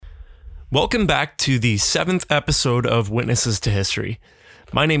Welcome back to the 7th episode of Witnesses to History.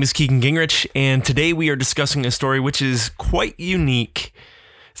 My name is Keegan Gingrich, and today we are discussing a story which is quite unique.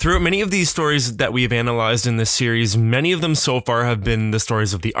 Throughout many of these stories that we have analyzed in this series, many of them so far have been the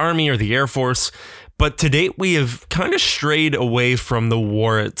stories of the Army or the Air Force, but to date we have kind of strayed away from the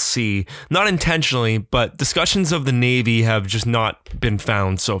war at sea. Not intentionally, but discussions of the Navy have just not been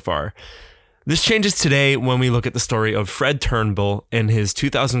found so far. This changes today when we look at the story of Fred Turnbull and his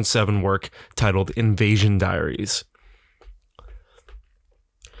 2007 work titled Invasion Diaries.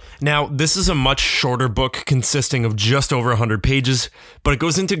 Now, this is a much shorter book consisting of just over 100 pages, but it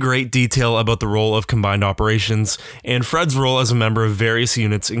goes into great detail about the role of combined operations and Fred's role as a member of various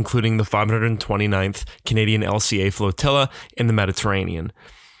units, including the 529th Canadian LCA Flotilla in the Mediterranean.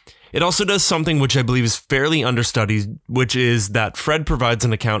 It also does something which I believe is fairly understudied, which is that Fred provides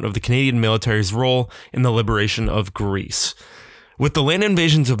an account of the Canadian military's role in the liberation of Greece. With the land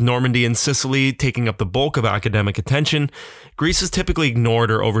invasions of Normandy and Sicily taking up the bulk of academic attention, Greece is typically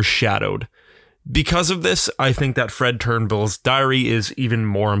ignored or overshadowed. Because of this, I think that Fred Turnbull's diary is even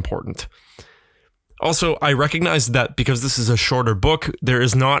more important. Also, I recognize that because this is a shorter book, there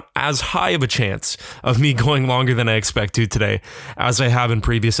is not as high of a chance of me going longer than I expect to today, as I have in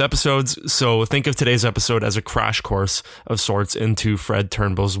previous episodes, so think of today's episode as a crash course of sorts into Fred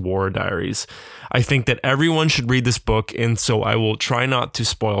Turnbull's war diaries. I think that everyone should read this book, and so I will try not to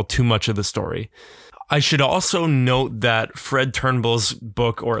spoil too much of the story. I should also note that Fred Turnbull's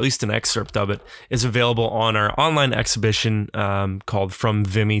book, or at least an excerpt of it, is available on our online exhibition called From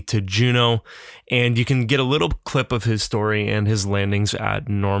Vimy to Juno, and you can get a little clip of his story and his landings at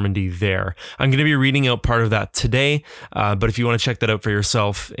Normandy there. I'm going to be reading out part of that today, but if you want to check that out for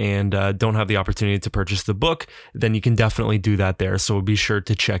yourself and don't have the opportunity to purchase the book, then you can definitely do that there, so be sure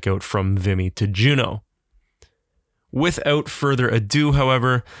to check out From Vimy to Juno. Without further ado,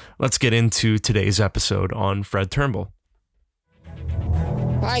 however, let's get into today's episode on Fred Turnbull.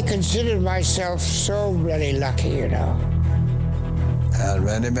 I considered myself so really lucky, you know.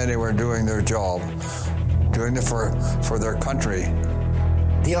 And many were doing their job, doing it for their country.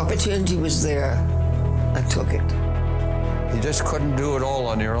 The opportunity was there. I took it. You just couldn't do it all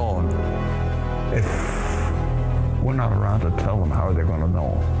on your own. If we're not around to tell them, how are they going to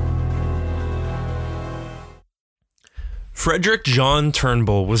know? Frederick John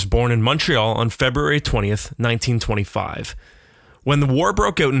Turnbull was born in Montreal on February 20th, 1925. When the war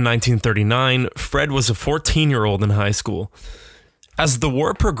broke out in 1939, Fred was a 14-year-old in high school. As the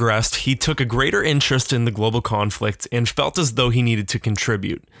war progressed, he took a greater interest in the global conflict and felt as though he needed to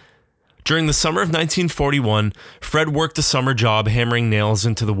contribute. During the summer of 1941, Fred worked a summer job hammering nails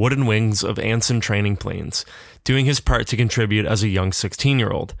into the wooden wings of Anson training planes, doing his part to contribute as a young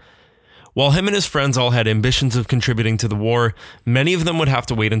 16-year-old. While him and his friends all had ambitions of contributing to the war, many of them would have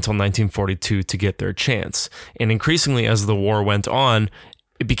to wait until 1942 to get their chance, and increasingly as the war went on,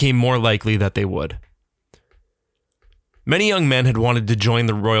 it became more likely that they would. Many young men had wanted to join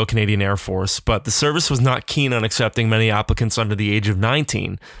the Royal Canadian Air Force, but the service was not keen on accepting many applicants under the age of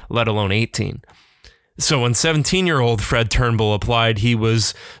 19, let alone 18. So when 17-year-old Fred Turnbull applied, he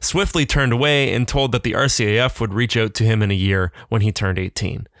was swiftly turned away and told that the RCAF would reach out to him in a year when he turned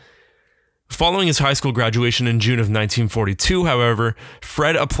 18. Following his high school graduation in June of 1942, however,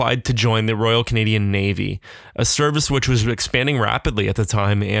 Fred applied to join the Royal Canadian Navy, a service which was expanding rapidly at the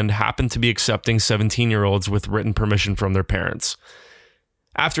time and happened to be accepting 17-year-olds with written permission from their parents.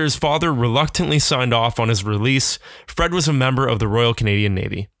 After his father reluctantly signed off on his release, Fred was a member of the Royal Canadian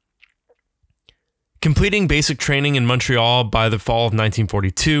Navy. Completing basic training in Montreal by the fall of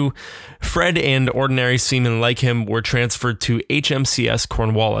 1942, Fred and ordinary seamen like him were transferred to HMCS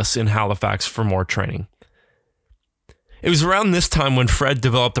Cornwallis in Halifax for more training. It was around this time when Fred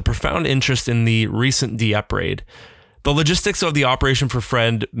developed a profound interest in the recent Dieppe raid. The logistics of the operation for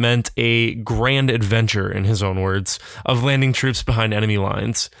Fred meant a grand adventure, in his own words, of landing troops behind enemy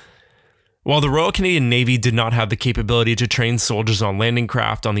lines. While the Royal Canadian Navy did not have the capability to train soldiers on landing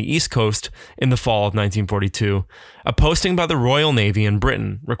craft on the East Coast in the fall of 1942, a posting by the Royal Navy in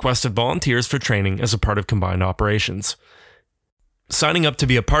Britain requested volunteers for training as a part of combined operations. Signing up to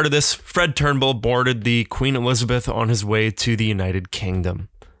be a part of this, Fred Turnbull boarded the Queen Elizabeth on his way to the United Kingdom.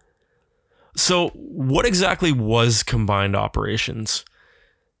 So, what exactly was combined operations?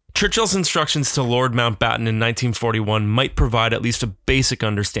 Churchill's instructions to Lord Mountbatten in 1941 might provide at least a basic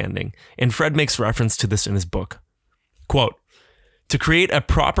understanding, and Fred makes reference to this in his book. Quote, "To create a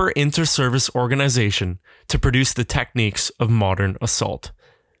proper inter-service organization to produce the techniques of modern assault."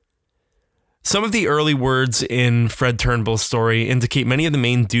 Some of the early words in Fred Turnbull's story indicate many of the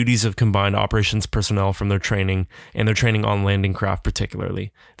main duties of combined operations personnel from their training and their training on landing craft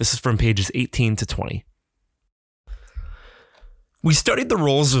particularly. This is from pages 18 to 20. We studied the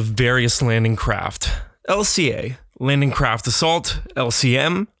roles of various landing craft. LCA, Landing Craft Assault,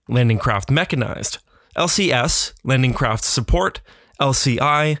 LCM, Landing Craft Mechanized, LCS, Landing Craft Support,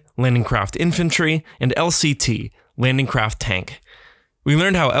 LCI, Landing Craft Infantry, and LCT, Landing Craft Tank. We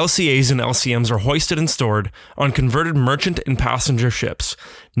learned how LCAs and LCMs are hoisted and stored on converted merchant and passenger ships,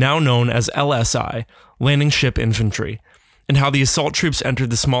 now known as LSI, Landing Ship Infantry, and how the assault troops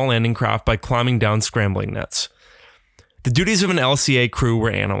entered the small landing craft by climbing down scrambling nets. The duties of an LCA crew were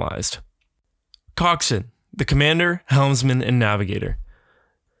analyzed. Coxswain, the commander, helmsman, and navigator.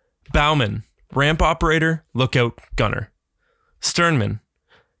 Bowman, ramp operator, lookout, gunner. Sternman,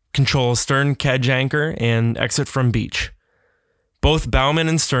 control stern kedge anchor and exit from beach. Both Bowman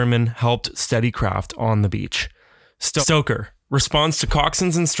and Sternman helped steady craft on the beach. Stoker responds to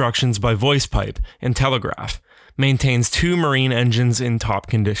coxswain's instructions by voice pipe and telegraph, maintains 2 marine engines in top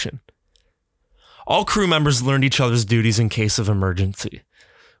condition. All crew members learned each other's duties in case of emergency.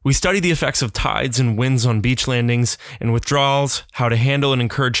 We studied the effects of tides and winds on beach landings and withdrawals, how to handle and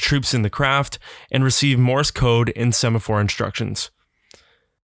encourage troops in the craft, and receive Morse code and semaphore instructions.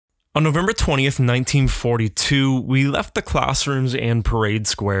 On November 20th, 1942, we left the classrooms and parade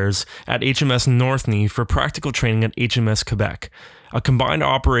squares at HMS Northny for practical training at HMS Quebec, a combined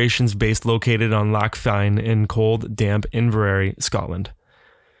operations base located on Lac Fyne in cold, damp Inverary, Scotland.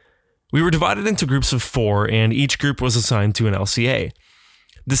 We were divided into groups of 4, and each group was assigned to an LCA.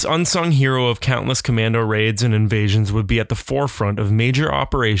 This unsung hero of countless commando raids and invasions would be at the forefront of major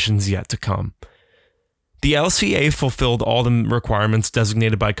operations yet to come. The LCA fulfilled all the requirements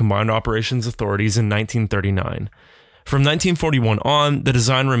designated by Combined Operations authorities in 1939. From 1941 on, the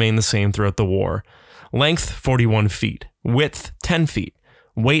design remained the same throughout the war. Length, 41 feet. Width, 10 feet.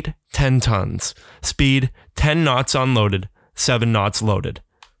 Weight, 10 tons. Speed, 10 knots unloaded, 7 knots loaded.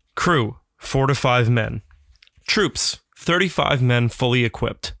 Crew, 4 to 5 men. Troops, 35 men fully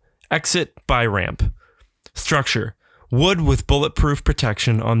equipped. Exit by ramp. Structure, wood with bulletproof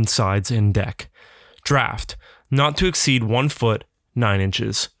protection on sides and deck. Draft, not to exceed 1 foot, 9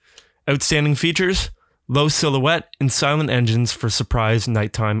 inches. Outstanding features, low silhouette and silent engines for surprise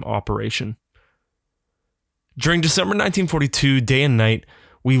nighttime operation. During December 1942, day and night,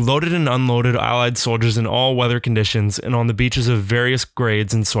 we loaded and unloaded Allied soldiers in all weather conditions and on the beaches of various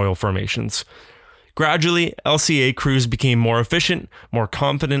grades and soil formations. Gradually, LCA crews became more efficient, more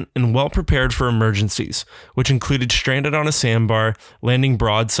confident, and well prepared for emergencies, which included stranded on a sandbar, landing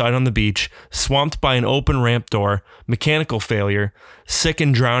broadside on the beach, swamped by an open ramp door, mechanical failure, sick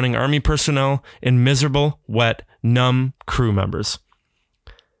and drowning army personnel, and miserable, wet, numb crew members.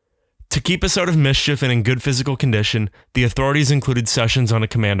 To keep us out of mischief and in good physical condition, the authorities included sessions on a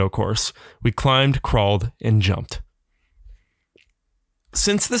commando course. We climbed, crawled, and jumped.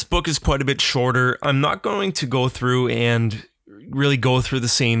 Since this book is quite a bit shorter, I'm not going to go through and really go through the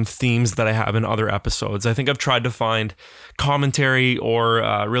same themes that I have in other episodes. I think I've tried to find commentary or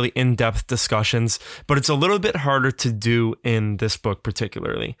really in-depth discussions, but it's a little bit harder to do in this book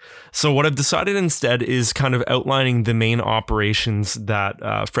particularly. So what I've decided instead is kind of outlining the main operations that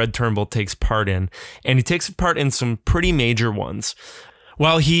Fred Turnbull takes part in, and he takes part in some pretty major ones.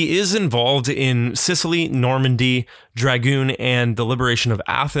 While he is involved in Sicily, Normandy, Dragoon, and the liberation of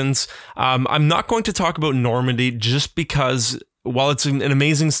Athens, I'm not going to talk about Normandy just because, while it's an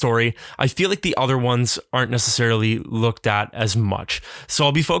amazing story, I feel like the other ones aren't necessarily looked at as much. So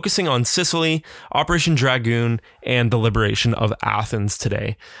I'll be focusing on Sicily, Operation Dragoon, and the liberation of Athens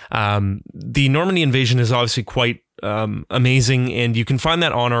today. The Normandy invasion is obviously quite amazing, and you can find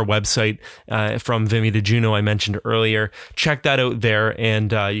that on our website from Vimy to Juno I mentioned earlier. Check that out there,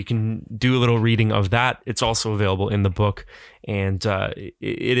 and you can do a little reading of that. It's also available in the book, and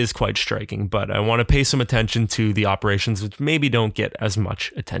it is quite striking, but I want to pay some attention to the operations which maybe don't get as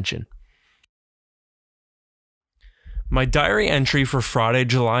much attention. My diary entry for Friday,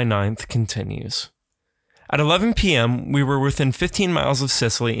 July 9th continues. At 11 p.m., we were within 15 miles of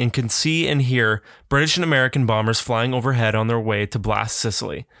Sicily and could see and hear British and American bombers flying overhead on their way to blast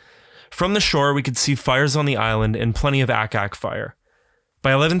Sicily. From the shore, we could see fires on the island and plenty of ack-ack fire.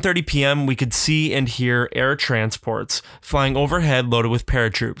 By 11:30 p.m., we could see and hear air transports flying overhead loaded with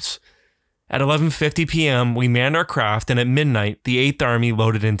paratroops. At 11:50 p.m., we manned our craft, and at midnight, the 8th Army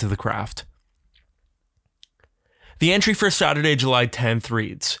loaded into the craft. The entry for Saturday, July 10th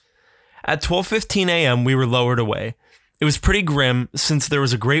reads, at 12:15 a.m., we were lowered away. It was pretty grim since there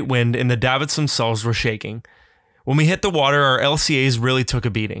was a great wind and the davits themselves were shaking. When we hit the water, our LCAs really took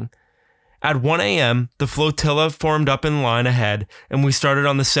a beating. At 1 a.m., the flotilla formed up in line ahead, and we started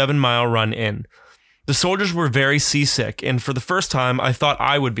on the 7-mile run in. The soldiers were very seasick, and for the first time, I thought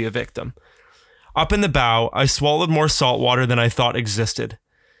I would be a victim. Up in the bow, I swallowed more salt water than I thought existed.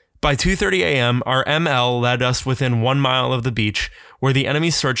 By 2:30 a.m., our ML led us within 1 mile of the beach, where the enemy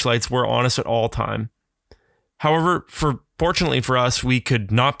searchlights were on us at all time. However, fortunately for us, we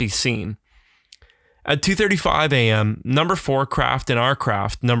could not be seen. At 2:35 a.m., number 4 craft and our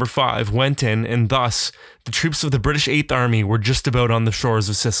craft, number 5, went in, and thus, the troops of the British 8th Army were just about on the shores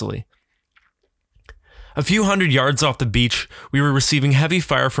of Sicily. A few hundred yards off the beach, we were receiving heavy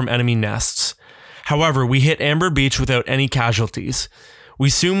fire from enemy nests. However, we hit Amber Beach without any casualties. We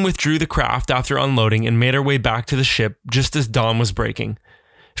soon withdrew the craft after unloading and made our way back to the ship just as dawn was breaking.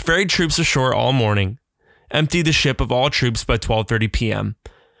 Ferried troops ashore all morning. Emptied the ship of all troops by 12:30 p.m.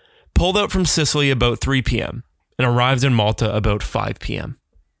 Pulled out from Sicily about 3 p.m. and arrived in Malta about 5 p.m.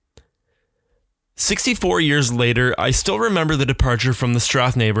 64 years later, I still remember the departure from the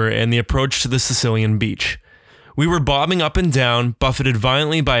Strathnaver and the approach to the Sicilian beach. We were bobbing up and down, buffeted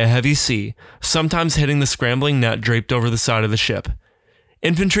violently by a heavy sea, sometimes hitting the scrambling net draped over the side of the ship.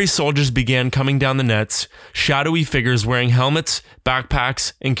 Infantry soldiers began coming down the nets, shadowy figures wearing helmets,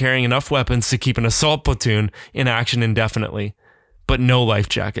 backpacks, and carrying enough weapons to keep an assault platoon in action indefinitely, but no life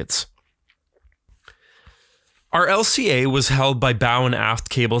jackets. Our LCA was held by bow and aft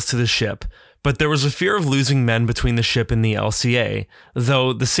cables to the ship, but there was a fear of losing men between the ship and the LCA,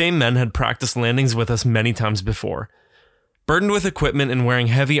 though the same men had practiced landings with us many times before. Burdened with equipment and wearing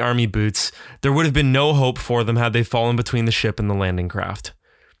heavy army boots, there would have been no hope for them had they fallen between the ship and the landing craft.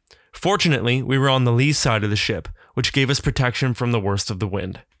 Fortunately, we were on the lee side of the ship, which gave us protection from the worst of the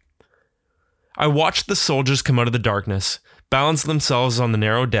wind. I watched the soldiers come out of the darkness, balance themselves on the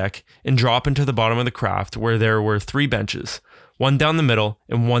narrow deck, and drop into the bottom of the craft where there were 3 benches, one down the middle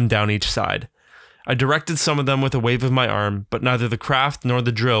and one down each side. I directed some of them with a wave of my arm, but neither the craft nor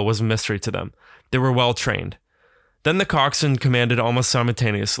the drill was a mystery to them. They were well trained. Then the coxswain commanded almost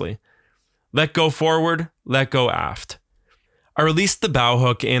simultaneously, "Let go forward, let go aft." I released the bow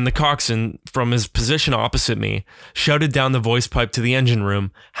hook, and the coxswain, from his position opposite me, shouted down the voice pipe to the engine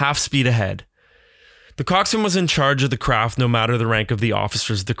room, "Half speed ahead." The coxswain was in charge of the craft no matter the rank of the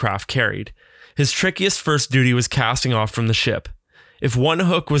officers the craft carried. His trickiest first duty was casting off from the ship. If one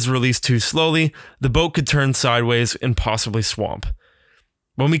hook was released too slowly, the boat could turn sideways and possibly swamp.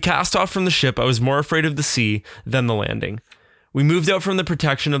 When we cast off from the ship, I was more afraid of the sea than the landing. We moved out from the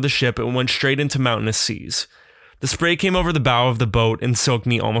protection of the ship and went straight into mountainous seas. The spray came over the bow of the boat and soaked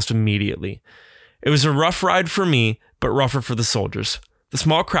me almost immediately. It was a rough ride for me, but rougher for the soldiers. The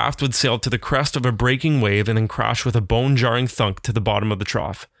small craft would sail to the crest of a breaking wave and then crash with a bone-jarring thunk to the bottom of the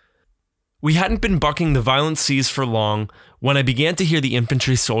trough. We hadn't been bucking the violent seas for long when I began to hear the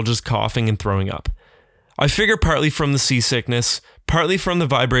infantry soldiers coughing and throwing up. I figure partly from the seasickness, partly from the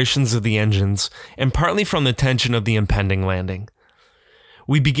vibrations of the engines, and partly from the tension of the impending landing.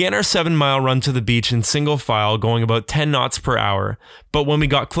 We began our 7-mile run to the beach in single file, going about 10 knots per hour, but when we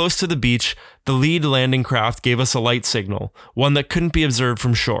got close to the beach, the lead landing craft gave us a light signal, one that couldn't be observed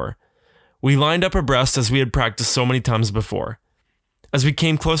from shore. We lined up abreast as we had practiced so many times before. As we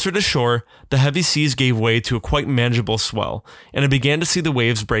came closer to shore, the heavy seas gave way to a quite manageable swell, and I began to see the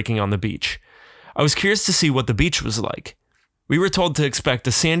waves breaking on the beach. I was curious to see what the beach was like. We were told to expect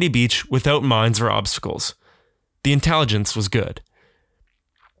a sandy beach without mines or obstacles. The intelligence was good.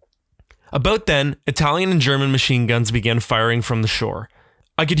 About then, Italian and German machine guns began firing from the shore.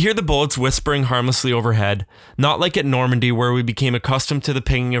 I could hear the bullets whispering harmlessly overhead, not like at Normandy where we became accustomed to the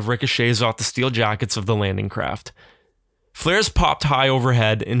pinging of ricochets off the steel jackets of the landing craft. Flares popped high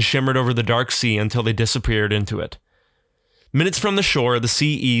overhead and shimmered over the dark sea until they disappeared into it. Minutes from the shore, the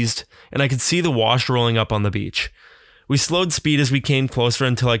sea eased, and I could see the wash rolling up on the beach. We slowed speed as we came closer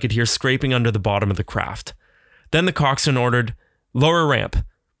until I could hear scraping under the bottom of the craft. Then the coxswain ordered, "Lower ramp."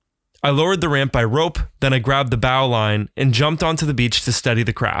 I lowered the ramp by rope, then I grabbed the bow line and jumped onto the beach to steady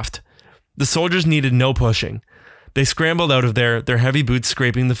the craft. The soldiers needed no pushing. They scrambled out of there, their heavy boots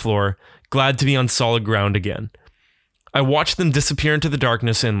scraping the floor, glad to be on solid ground again. I watched them disappear into the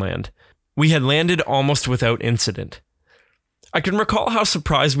darkness inland. We had landed almost without incident. I can recall how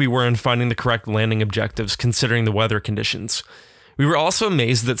surprised we were in finding the correct landing objectives considering the weather conditions. We were also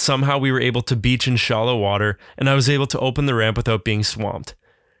amazed that somehow we were able to beach in shallow water and I was able to open the ramp without being swamped.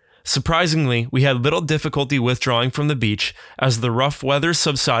 Surprisingly, we had little difficulty withdrawing from the beach as the rough weather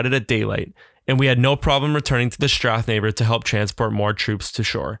subsided at daylight, and we had no problem returning to the Strathnaver to help transport more troops to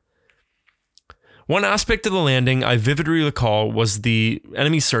shore. One aspect of the landing I vividly recall was the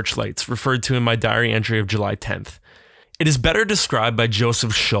enemy searchlights referred to in my diary entry of July 10th. It is better described by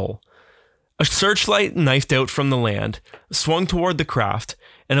Joseph Schull. A searchlight knifed out from the land, swung toward the craft,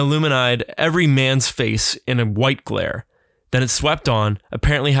 and illuminated every man's face in a white glare. Then it swept on,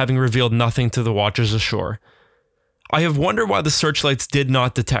 apparently having revealed nothing to the watchers ashore. I have wondered why the searchlights did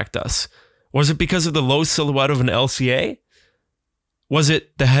not detect us. Was it because of the low silhouette of an LCA? Was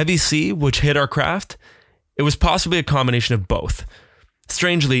it the heavy sea which hit our craft? It was possibly a combination of both.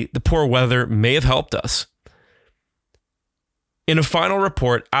 Strangely, the poor weather may have helped us. In a final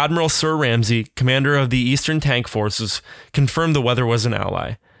report, Admiral Sir Ramsay, commander of the Eastern Tank Forces, confirmed the weather was an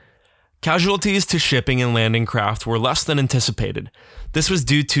ally. Casualties to shipping and landing craft were less than anticipated. This was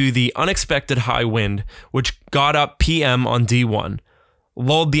due to the unexpected high wind, which got up PM on D1,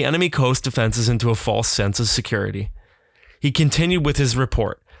 lulled the enemy coast defenses into a false sense of security. He continued with his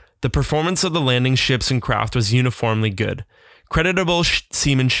report. The performance of the landing ships and craft was uniformly good. Creditable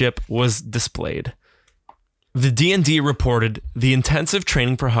seamanship was displayed. The D&D reported the intensive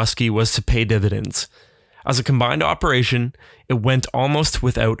training for Husky was to pay dividends. As a combined operation, it went almost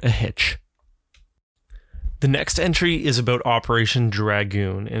without a hitch. The next entry is about Operation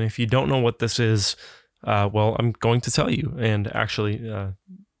Dragoon, and if you don't know what this is, well, I'm going to tell you, and actually,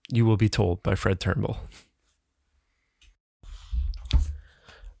 you will be told by Fred Turnbull.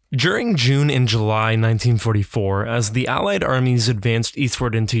 During June and July 1944, as the Allied armies advanced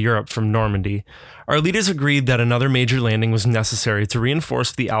eastward into Europe from Normandy, our leaders agreed that another major landing was necessary to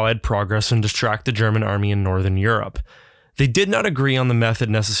reinforce the Allied progress and distract the German army in Northern Europe. They did not agree on the method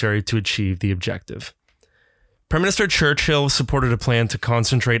necessary to achieve the objective. Prime Minister Churchill supported a plan to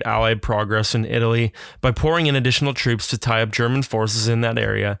concentrate Allied progress in Italy by pouring in additional troops to tie up German forces in that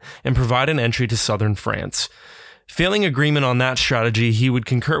area and provide an entry to southern France. Failing agreement on that strategy, he would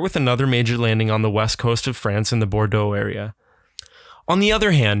concur with another major landing on the west coast of France in the Bordeaux area. On the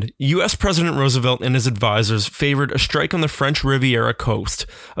other hand, US President Roosevelt and his advisors favored a strike on the French Riviera coast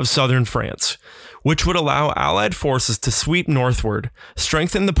of southern France, which would allow Allied forces to sweep northward,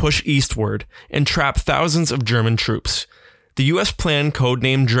 strengthen the push eastward, and trap thousands of German troops. The US plan,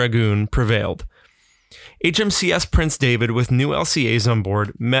 codenamed Dragoon, prevailed. HMCS Prince David, with new LCAs on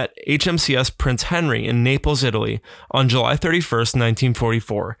board, met HMCS Prince Henry in Naples, Italy, on July 31st,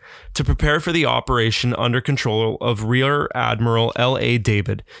 1944, to prepare for the operation under control of Rear Admiral L.A.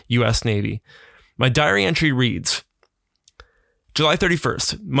 David, U.S. Navy. My diary entry reads, July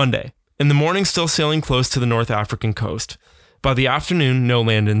 31st, Monday. In the morning, still sailing close to the North African coast. By the afternoon, no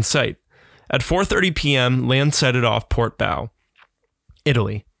land in sight. At 4:30 p.m., land sighted off Port Bow,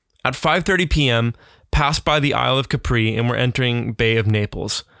 Italy. At 5:30 p.m., passed by the Isle of Capri and were entering Bay of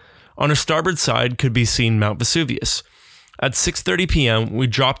Naples. On our starboard side could be seen Mount Vesuvius. At 6:30 p.m., we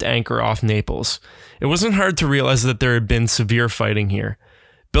dropped anchor off Naples. It wasn't hard to realize that there had been severe fighting here.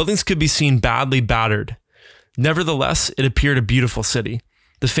 Buildings could be seen badly battered. Nevertheless, it appeared a beautiful city.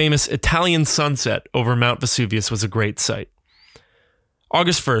 The famous Italian sunset over Mount Vesuvius was a great sight.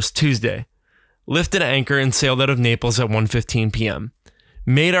 August 1st, Tuesday. Lifted anchor and sailed out of Naples at 1:15 p.m.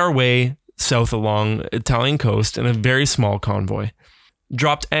 Made our way south along Italian coast in a very small convoy.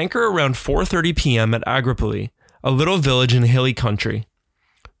 Dropped anchor around 4:30 p.m. at Agripoli, a little village in hilly country.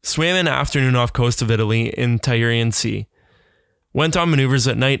 Swam an afternoon off coast of Italy in Tyrrhenian Sea. Went on maneuvers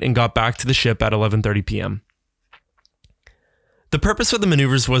at night and got back to the ship at 11:30 p.m. The purpose of the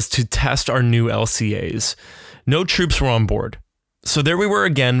maneuvers was to test our new LCAs. No troops were on board. So there we were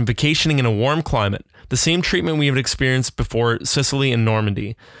again, vacationing in a warm climate, the same treatment we had experienced before Sicily and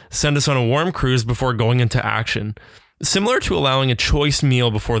Normandy. Send us on a warm cruise before going into action, similar to allowing a choice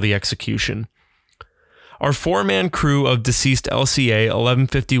meal before the execution. Our 4-man crew of deceased LCA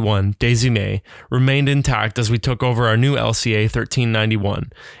 1151, Daisy May, remained intact as we took over our new LCA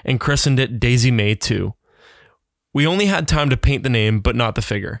 1391 and christened it Daisy May 2. We only had time to paint the name, but not the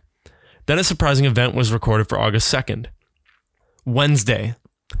figure. Then a surprising event was recorded for August 2nd. Wednesday.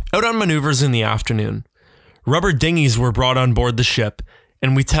 Out on maneuvers in the afternoon. Rubber dinghies were brought on board the ship,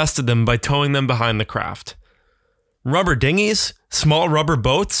 and we tested them by towing them behind the craft. Rubber dinghies? Small rubber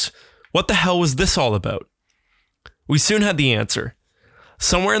boats? What the hell was this all about? We soon had the answer.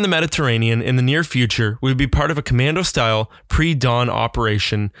 Somewhere in the Mediterranean in the near future, we would be part of a commando-style pre-dawn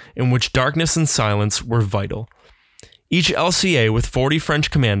operation in which darkness and silence were vital. Each LCA with 40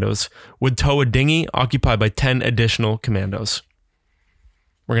 French commandos would tow a dinghy occupied by 10 additional commandos.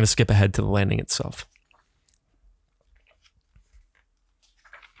 We're going to skip ahead to the landing itself.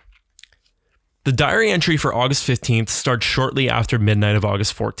 The diary entry for August 15th starts shortly after midnight of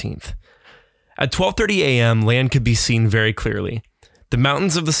August 14th. At 12:30 a.m., land could be seen very clearly. The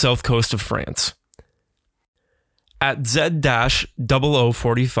mountains of the south coast of France. At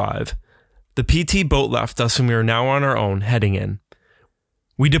Z-0045, the PT boat left us and we are now on our own, heading in.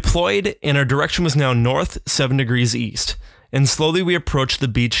 We deployed, and our direction was now north 7 degrees east, and slowly we approached the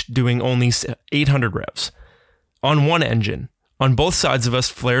beach doing only 800 revs. On one engine. On both sides of us,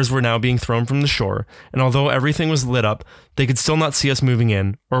 flares were now being thrown from the shore, and although everything was lit up, they could still not see us moving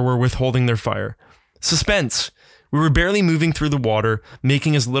in, or were withholding their fire. Suspense! We were barely moving through the water,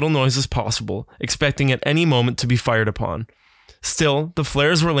 making as little noise as possible, expecting at any moment to be fired upon. Still, the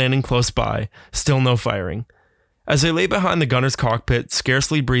flares were landing close by, still no firing. As I lay behind the gunner's cockpit,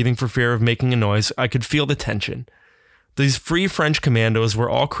 scarcely breathing for fear of making a noise, I could feel the tension. These Free French commandos were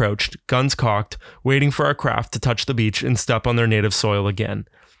all crouched, guns cocked, waiting for our craft to touch the beach and step on their native soil again.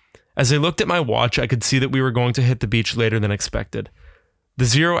 As I looked at my watch, I could see that we were going to hit the beach later than expected. The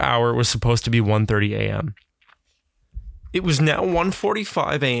 0 hour was supposed to be 1:30 a.m. It was now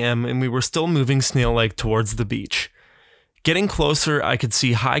 1:45 a.m. and we were still moving snail-like towards the beach. Getting closer, I could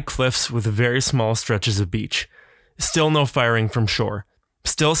see high cliffs with very small stretches of beach. Still no firing from shore.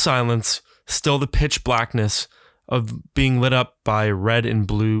 Still silence. Still the pitch blackness of being lit up by red and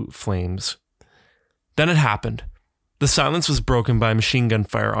blue flames. Then it happened. The silence was broken by machine gun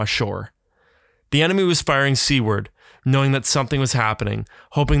fire ashore. The enemy was firing seaward, knowing that something was happening,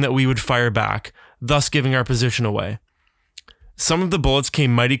 hoping that we would fire back, thus giving our position away. Some of the bullets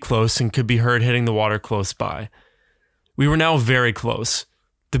came mighty close and could be heard hitting the water close by. We were now very close.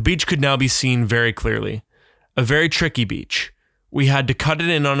 The beach could now be seen very clearly. A very tricky beach. We had to cut it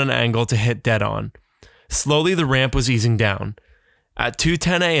in on an angle to hit dead on. Slowly the ramp was easing down. At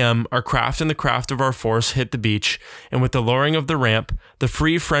 2:10 a.m., our craft and the craft of our force hit the beach, and with the lowering of the ramp, the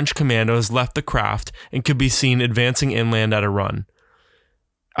Free French commandos left the craft and could be seen advancing inland at a run.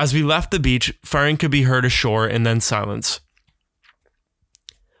 As we left the beach, firing could be heard ashore and then silence.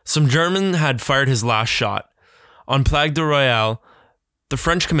 Some German had fired his last shot. On Plague de Royale, the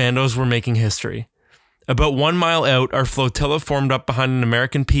French commandos were making history. About 1 mile out, our flotilla formed up behind an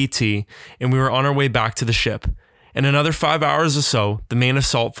American PT, and we were on our way back to the ship. In another 5 hours or so, the main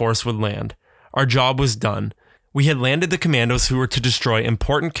assault force would land. Our job was done. We had landed the commandos who were to destroy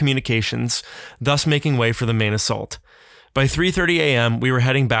important communications, thus making way for the main assault. By 3:30 a.m., we were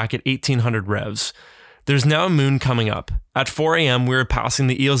heading back at 1800 revs. There's now a moon coming up. At 4 a.m., we were passing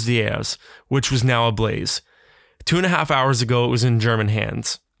the Îles d'Hyères, which was now ablaze. 2.5 hours ago, it was in German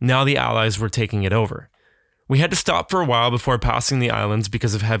hands. Now the Allies were taking it over. We had to stop for a while before passing the islands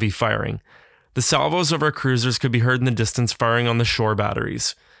because of heavy firing. The salvos of our cruisers could be heard in the distance firing on the shore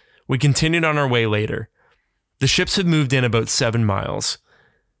batteries. We continued on our way later. The ships had moved in about 7 miles.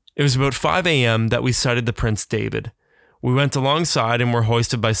 It was about 5 a.m. that we sighted the Prince David. We went alongside and were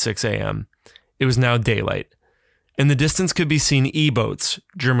hoisted by 6 a.m. It was now daylight. In the distance could be seen E-boats,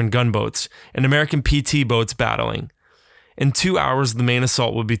 German gunboats, and American PT boats battling. In 2 hours, the main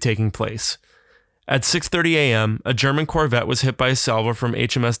assault would be taking place. At 6:30 a.m., a German corvette was hit by a salvo from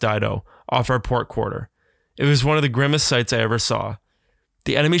HMS Dido off our port quarter. It was one of the grimmest sights I ever saw.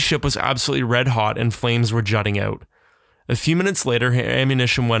 The enemy ship was absolutely red hot and flames were jutting out. A few minutes later, her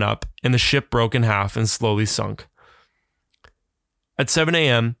ammunition went up and the ship broke in half and slowly sunk. At 7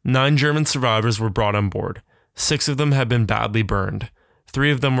 a.m., 9 German survivors were brought on board. 6 of them had been badly burned.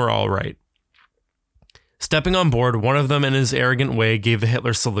 3 of them were all right. Stepping on board, one of them in his arrogant way gave the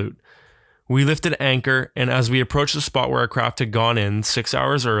Hitler salute. We lifted anchor, and as we approached the spot where our craft had gone in 6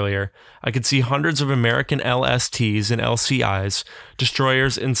 hours earlier, I could see hundreds of American LSTs and LCIs,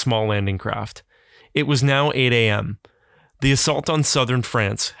 destroyers and small landing craft. It was now 8 a.m. The assault on southern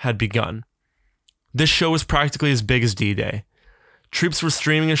France had begun. This show was practically as big as D-Day. Troops were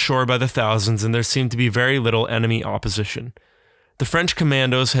streaming ashore by the thousands, and there seemed to be very little enemy opposition. The French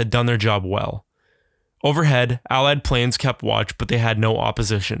commandos had done their job well. Overhead, Allied planes kept watch, but they had no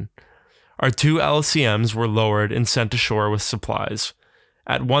opposition. Our 2 LCMs were lowered and sent ashore with supplies.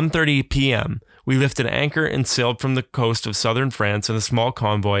 At 1:30 p.m., we lifted anchor and sailed from the coast of southern France in a small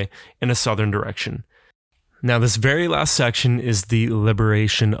convoy in a southern direction. Now, this very last section is the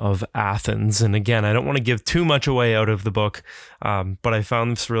liberation of Athens. And again, I don't want to give too much away out of the book, but I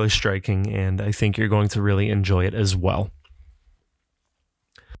found this really striking, and I think you're going to really enjoy it as well.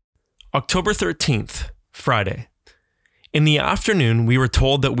 October 13th, Friday. In the afternoon, we were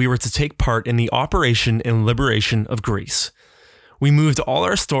told that we were to take part in the operation and liberation of Greece. We moved all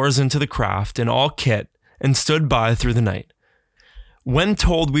our stores into the craft and all kit and stood by through the night. When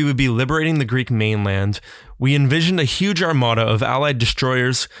told we would be liberating the Greek mainland, we envisioned a huge armada of Allied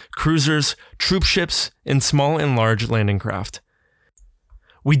destroyers, cruisers, troop ships, and small and large landing craft.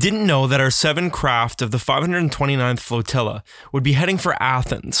 We didn't know that our 7 craft of the 529th Flotilla would be heading for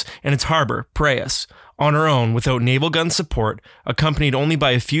Athens and its harbor, Piraeus, on our own without naval gun support, accompanied only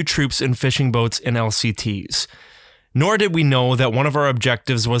by a few troops and fishing boats and LCTs. Nor did we know that one of our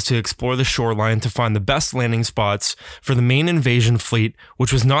objectives was to explore the shoreline to find the best landing spots for the main invasion fleet,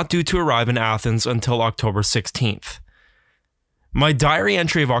 which was not due to arrive in Athens until October 16th. My diary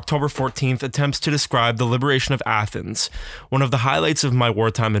entry of October 14th attempts to describe the liberation of Athens, one of the highlights of my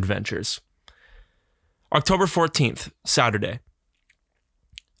wartime adventures. October 14th, Saturday.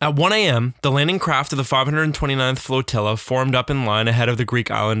 At 1 a.m., the landing craft of the 529th Flotilla formed up in line ahead of the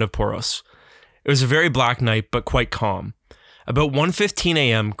Greek island of Poros. It was a very black night, but quite calm. About 1:15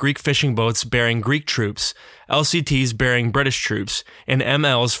 a.m., Greek fishing boats bearing Greek troops, LCTs bearing British troops, and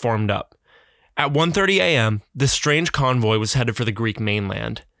MLs formed up. At 1:30 a.m., this strange convoy was headed for the Greek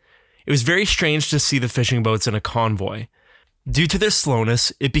mainland. It was very strange to see the fishing boats in a convoy. Due to their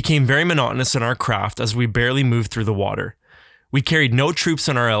slowness, it became very monotonous in our craft as we barely moved through the water. We carried no troops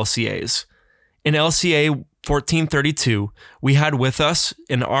in our LCAs. In LCA 1432, we had with us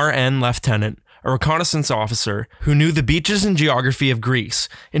an RN lieutenant, a reconnaissance officer who knew the beaches and geography of Greece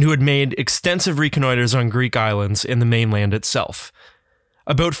and who had made extensive reconnoiters on Greek islands and the mainland itself.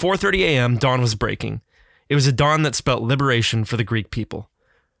 About 4:30 a.m., dawn was breaking. It was a dawn that spelt liberation for the Greek people.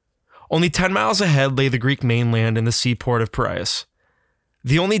 Only 10 miles ahead lay the Greek mainland and the seaport of Piraeus.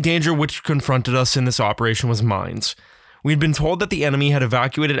 The only danger which confronted us in this operation was mines. We had been told that the enemy had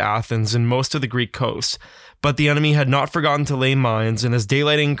evacuated Athens and most of the Greek coast, but the enemy had not forgotten to lay mines, and as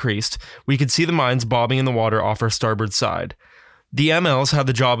daylight increased, we could see the mines bobbing in the water off our starboard side. The MLs had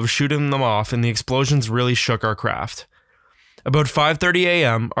the job of shooting them off, and the explosions really shook our craft. About 5:30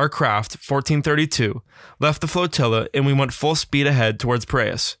 a.m., our craft, 1432, left the flotilla, and we went full speed ahead towards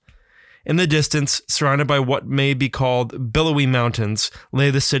Piraeus. In the distance, surrounded by what may be called billowy mountains, lay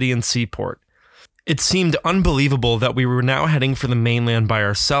the city and seaport. It seemed unbelievable that we were now heading for the mainland by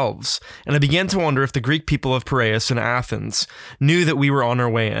ourselves, and I began to wonder if the Greek people of Piraeus and Athens knew that we were on our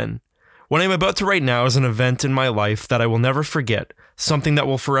way in. What I am about to write now is an event in my life that I will never forget, something that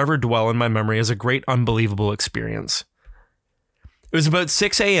will forever dwell in my memory as a great unbelievable experience. It was about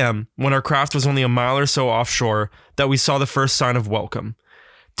 6 a.m., when our craft was only a mile or so offshore, that we saw the first sign of welcome.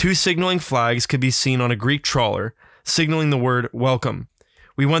 2 signaling flags could be seen on a Greek trawler, signaling the word welcome.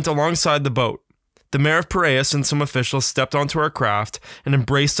 We went alongside the boat. The mayor of Piraeus and some officials stepped onto our craft and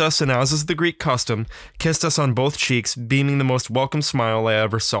embraced us, and as is the Greek custom, kissed us on both cheeks, beaming the most welcome smile I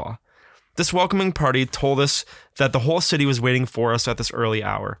ever saw. This welcoming party told us that the whole city was waiting for us at this early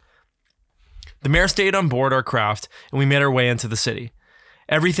hour. The mayor stayed on board our craft, and we made our way into the city.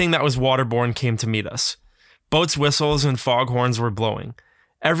 Everything that was waterborne came to meet us. Boats' whistles and foghorns were blowing.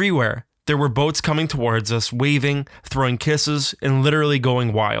 Everywhere, there were boats coming towards us, waving, throwing kisses, and literally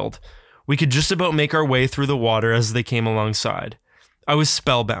going wild. We could just about make our way through the water as they came alongside. I was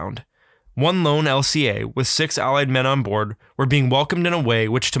spellbound. One lone LCA, with 6 allied men on board, were being welcomed in a way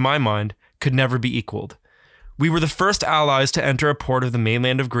which, to my mind, could never be equaled. We were the first allies to enter a port of the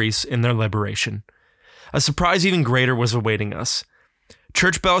mainland of Greece in their liberation. A surprise even greater was awaiting us.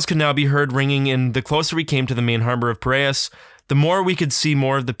 Church bells could now be heard ringing, and the closer we came to the main harbor of Piraeus, the more we could see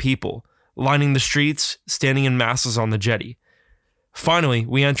more of the people, lining the streets, standing in masses on the jetty. Finally,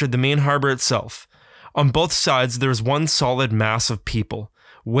 we entered the main harbor itself. On both sides, there was one solid mass of people,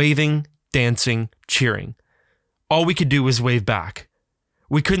 waving, dancing, cheering. All we could do was wave back.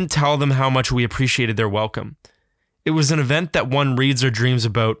 We couldn't tell them how much we appreciated their welcome. It was an event that one reads or dreams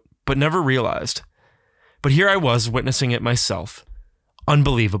about, but never realized. But here I was witnessing it myself.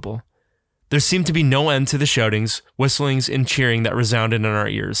 Unbelievable. There seemed to be no end to the shoutings, whistlings, and cheering that resounded in our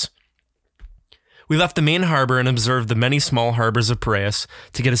ears. We left the main harbor and observed the many small harbors of Piraeus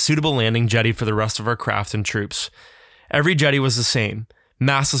to get a suitable landing jetty for the rest of our craft and troops. Every jetty was the same,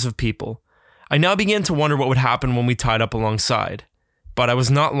 masses of people. I now began to wonder what would happen when we tied up alongside, but I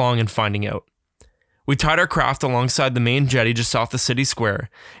was not long in finding out. We tied our craft alongside the main jetty just off the city square,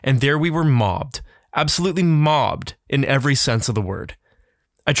 and there we were mobbed, absolutely mobbed in every sense of the word.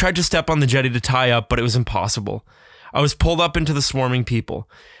 I tried to step on the jetty to tie up, but it was impossible. I was pulled up into the swarming people.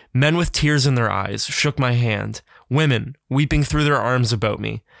 Men with tears in their eyes shook my hand. Women weeping threw their arms about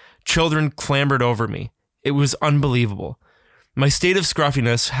me. Children clambered over me. It was unbelievable. My state of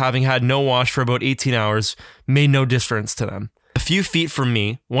scruffiness, having had no wash for about 18 hours, made no difference to them. A few feet from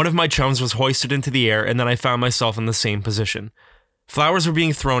me, one of my chums was hoisted into the air, and then I found myself in the same position. Flowers were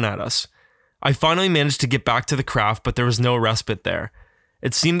being thrown at us. I finally managed to get back to the craft, but there was no respite there.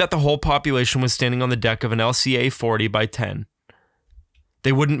 It seemed that the whole population was standing on the deck of an LCA 40 by 10.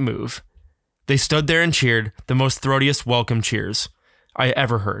 They wouldn't move. They stood there and cheered the most throatiest welcome cheers I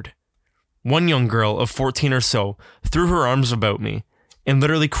ever heard. One young girl of 14 or so threw her arms about me and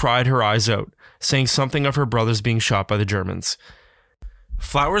literally cried her eyes out, saying something of her brothers being shot by the Germans.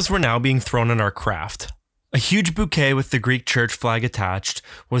 Flowers were now being thrown in our craft. A huge bouquet with the Greek church flag attached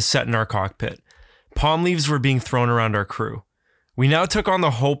was set in our cockpit. Palm leaves were being thrown around our crew. We now took on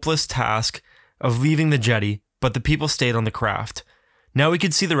the hopeless task of leaving the jetty, but the people stayed on the craft. Now we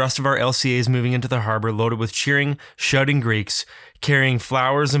could see the rest of our LCAs moving into the harbor loaded with cheering, shouting Greeks, carrying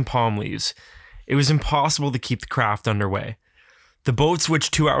flowers and palm leaves. It was impossible to keep the craft underway. The boats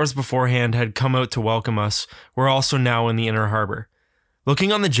which 2 hours beforehand had come out to welcome us were also now in the inner harbor.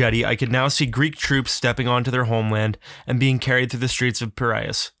 Looking on the jetty, I could now see Greek troops stepping onto their homeland and being carried through the streets of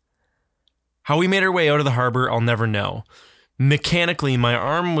Piraeus. How we made our way out of the harbor, I'll never know. Mechanically, my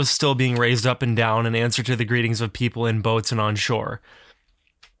arm was still being raised up and down in answer to the greetings of people in boats and on shore.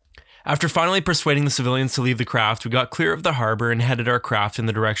 After finally persuading the civilians to leave the craft, we got clear of the harbor and headed our craft in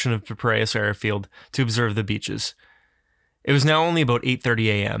the direction of Piraeus airfield to observe the beaches. It was now only about 8:30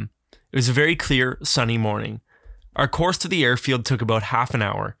 a.m. It was a very clear, sunny morning. Our course to the airfield took about half an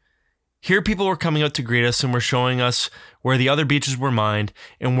hour. Here people were coming out to greet us and were showing us where the other beaches were mined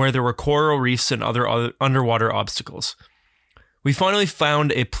and where there were coral reefs and other underwater obstacles. We finally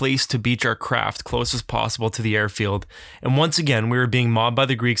found a place to beach our craft close as possible to the airfield, and once again we were being mobbed by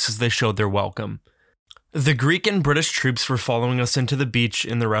the Greeks as they showed their welcome. The Greek and British troops were following us into the beach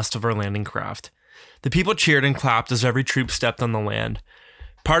in the rest of our landing craft. The people cheered and clapped as every troop stepped on the land.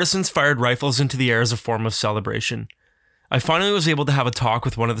 Partisans fired rifles into the air as a form of celebration. I finally was able to have a talk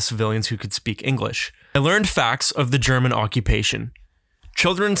with one of the civilians who could speak English. I learned facts of the German occupation.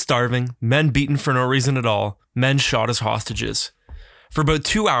 Children starving, men beaten for no reason at all, men shot as hostages. For about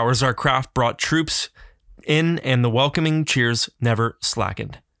 2 hours, our craft brought troops in and the welcoming cheers never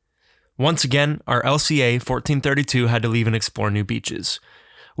slackened. Once again, our LCA 1432 had to leave and explore new beaches.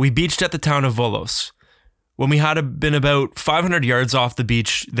 We beached at the town of Volos. When we had been about 500 yards off the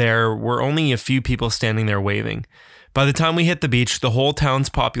beach, there were only a few people standing there waving. By the time we hit the beach, the whole town's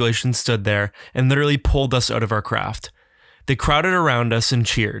population stood there and literally pulled us out of our craft. They crowded around us and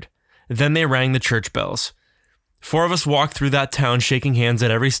cheered. Then they rang the church bells. 4 of us walked through that town shaking hands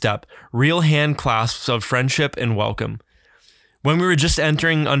at every step, real hand clasps of friendship and welcome. When we were just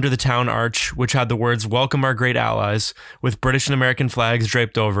entering under the town arch, which had the words, "Welcome our great allies," with British and American flags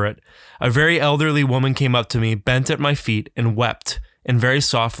draped over it, a very elderly woman came up to me, bent at my feet, and wept, and very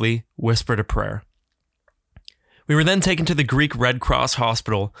softly whispered a prayer. We were then taken to the Greek Red Cross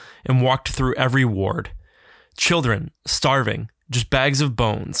hospital and walked through every ward. Children, starving, just bags of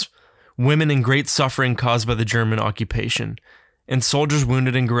bones, women in great suffering caused by the German occupation, and soldiers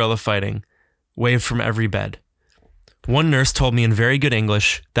wounded in guerrilla fighting, waved from every bed. One nurse told me in very good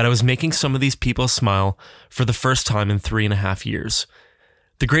English that I was making some of these people smile for the first time in 3.5 years.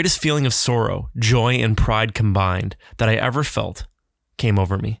 The greatest feeling of sorrow, joy, and pride combined that I ever felt came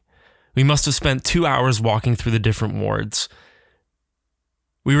over me. We must have spent 2 hours walking through the different wards.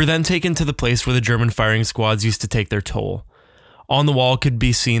 We were then taken to the place where the German firing squads used to take their toll. On the wall could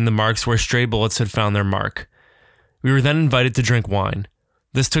be seen the marks where stray bullets had found their mark. We were then invited to drink wine.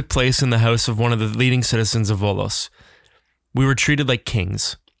 This took place in the house of one of the leading citizens of Volos. We were treated like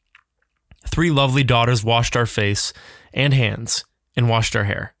kings. 3 lovely daughters washed our face and hands and washed our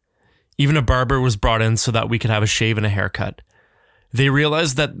hair. Even a barber was brought in so that we could have a shave and a haircut. They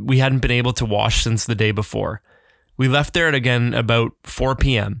realized that we hadn't been able to wash since the day before. We left there at again about 4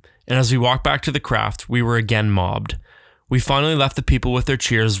 p.m., and as we walked back to the craft, we were again mobbed. We finally left the people with their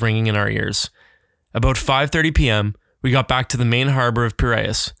cheers ringing in our ears. About 5:30 p.m., we got back to the main harbor of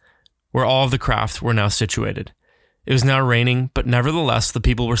Piraeus, where all of the craft were now situated. It was now raining, but nevertheless, the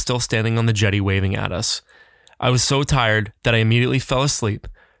people were still standing on the jetty waving at us. I was so tired that I immediately fell asleep,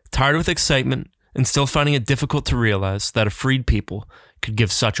 tired with excitement, and still finding it difficult to realize that a freed people could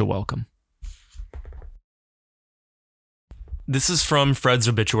give such a welcome. This is from Fred's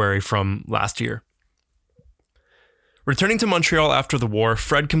obituary from last year. Returning to Montreal after the war,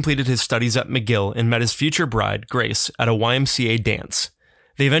 Fred completed his studies at McGill and met his future bride, Grace, at a YMCA dance.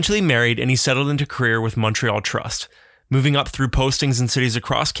 They eventually married and he settled into a career with Montreal Trust, moving up through postings in cities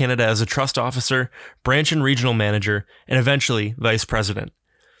across Canada as a trust officer, branch and regional manager, and eventually vice president.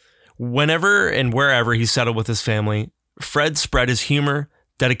 Whenever and wherever he settled with his family, Fred spread his humor,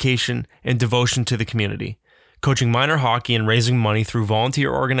 dedication, and devotion to the community, coaching minor hockey and raising money through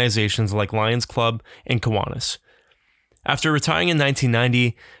volunteer organizations like Lions Club and Kiwanis. After retiring in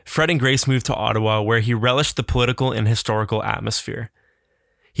 1990, Fred and Grace moved to Ottawa, where he relished the political and historical atmosphere.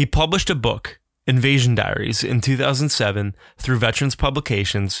 He published a book, Invasion Diaries, in 2007 through Veterans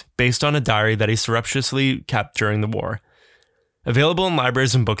Publications, based on a diary that he surreptitiously kept during the war. Available in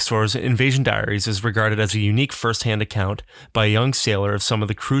libraries and bookstores, Invasion Diaries is regarded as a unique first-hand account by a young sailor of some of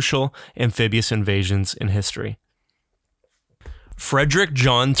the crucial amphibious invasions in history. Frederick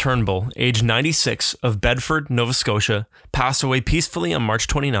John Turnbull, age 96, of Bedford, Nova Scotia, passed away peacefully on March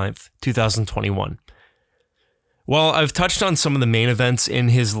 29th, 2021. While I've touched on some of the main events in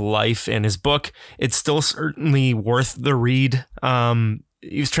his life and his book, it's still certainly worth the read.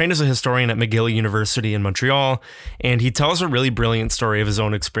 He was trained as a historian at McGill University in Montreal, and he tells a really brilliant story of his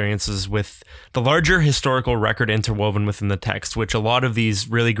own experiences with the larger historical record interwoven within the text, which a lot of these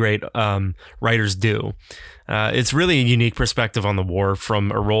really great writers do. It's really a unique perspective on the war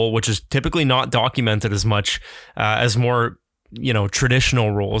from a role which is typically not documented as much as more traditional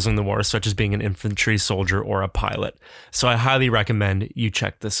roles in the war, such as being an infantry soldier or a pilot. So I highly recommend you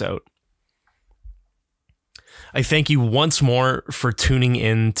check this out. I thank you once more for tuning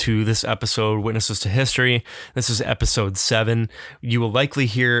in to this episode, Witnesses to History. This is episode 7. You will likely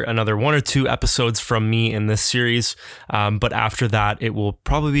hear another 1 or 2 episodes from me in this series, but after that, it will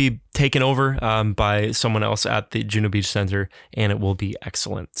probably be taken over by someone else at the Juno Beach Center, and it will be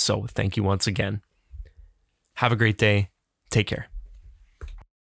excellent. So thank you once again. Have a great day. Take care.